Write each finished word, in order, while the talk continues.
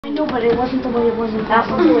know, but it wasn't the way it wasn't. That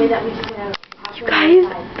was the way that we took it out. You guys,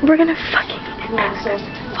 we're gonna fucking... Yeah, so...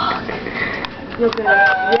 Fuck. You're gonna...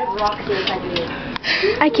 We have rocks inside of you.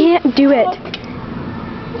 I can't do it.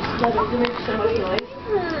 Yeah, that's gonna make so much noise.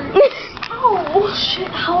 Oh shit,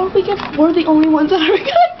 how are we gonna... We're the only ones that are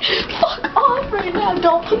gonna... Fuck off right now.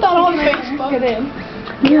 Don't put that on Facebook. Get in.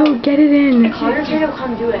 Yo, get it in. Connor's here to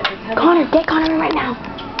come do it. Connor, get Connor in right now.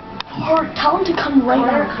 Or tell him to come right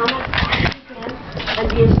Connor, now. come and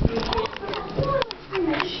be a sneak.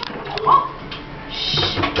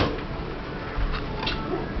 Shh.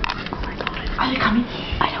 Oh my god. Are they coming?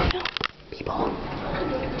 I don't know. People.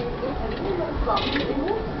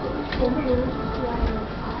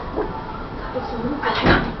 Are they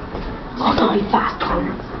coming? Hold on, be fast,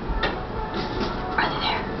 Connor. Are they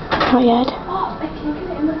there? Not yet.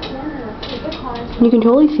 You can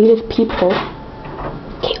totally see this peephole.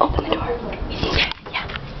 Okay, open the door. Is he there? Yeah.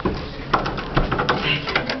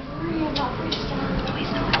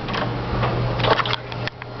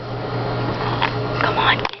 Come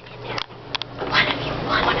on, get in there.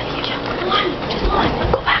 One of you jump. Just one.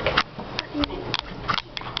 Go back.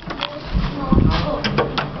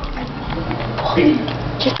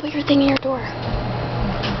 Just put your thing in your door.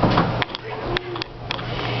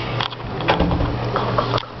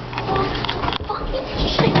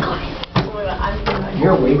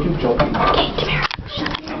 You're way too joking. Okay, come here. Shut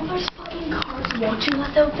up. There's fucking cars watching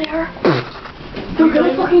us out there. They're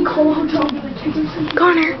gonna fucking call out John.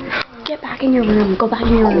 Connor, get back in your room. Go back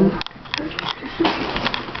in your room.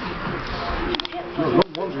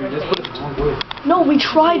 No, we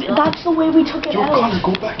tried. That's the way we took it out. Connor,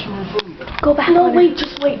 go back in your room. Go back. No, wait.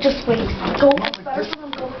 Just wait. Go as fast as I'm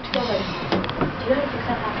going together. Do you have to fix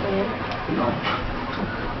that halfway in?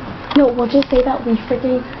 No, we'll just say that we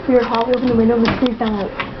were hot, we opened the window and the screen fell out.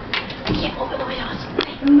 We can't open the windows.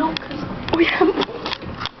 No, because we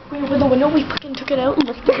opened the window, we fucking took it out and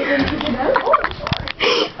lifted it and took it out. Oh,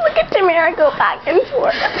 look at Tamara go back and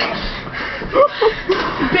forth.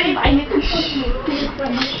 Babe, I need to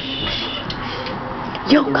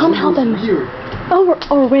Yo, come help him. Oh,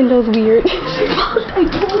 our window's weird. I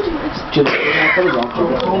told you it's...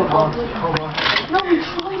 No, we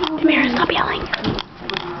tried. Tamara, stop yelling.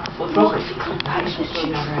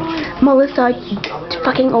 Melissa, you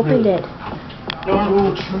fucking opened it.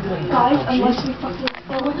 Guys, unless we fucking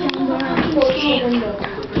throw it in there and close the window.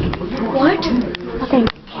 What? Nothing.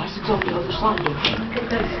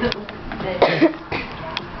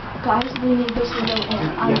 Guys, we need this window in.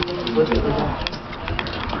 I need to do that.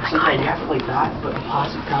 I have it like that, but the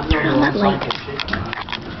plastic comes Turn on that light.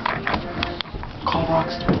 Call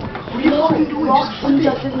rocks. What are you fucking doing? Just flip it.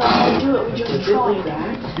 Did not do it. We just tried.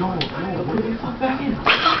 Yo, put the fuck back in.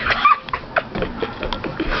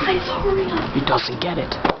 Guys, hurry up. He doesn't get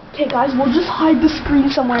it. Okay, guys, we'll just hide the screen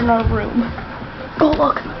somewhere in our room. Go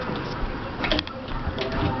look.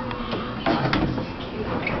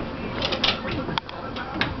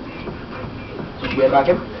 Did you get back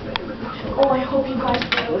in? Oh, I hope you guys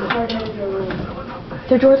get the card out of your room.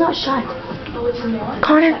 The door's not shut. Oh, it's not?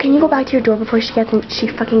 Connor, can you go back to your door before she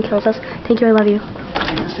fucking kills us? Thank you, I love you.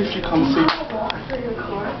 Let's see if she comes safe.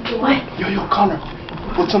 What? Yo, Connor.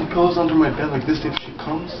 Put some pillows under my bed like this if she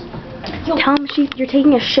comes. Tell him you're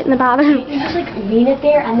taking a shit in the bathroom. You can just like lean it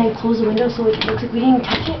there and then close the window so it looks like we didn't even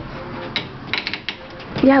touch it.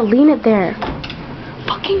 Yeah, lean it there.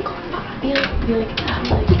 Fucking go back. Be like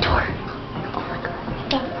The door. Oh my god.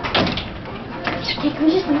 Can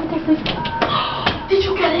we just leave it there, please? Did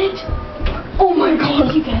you get it? Oh my god.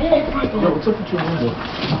 Did you get it? Yo, what's up with your window?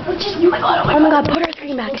 Oh my god, put her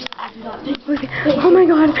screen back. Oh my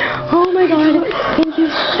god. Oh my god. Thank you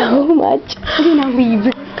so much. Okay, now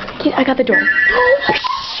leave. Okay, I got the door.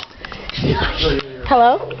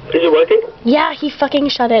 Hello? Is it working? Yeah, he fucking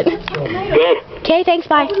shut it. Good. Okay, thanks,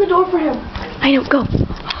 bye. Open the door for him. I know, go.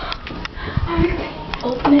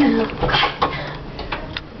 Open it and look.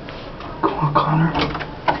 Go on, Connor.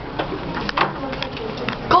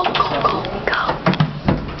 Go.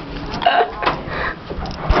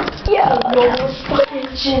 Yeah. No more fucking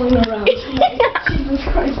chilling around. Jesus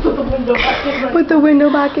Christ, put the window back in. Put the window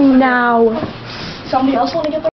back in now. Somebody else want to get the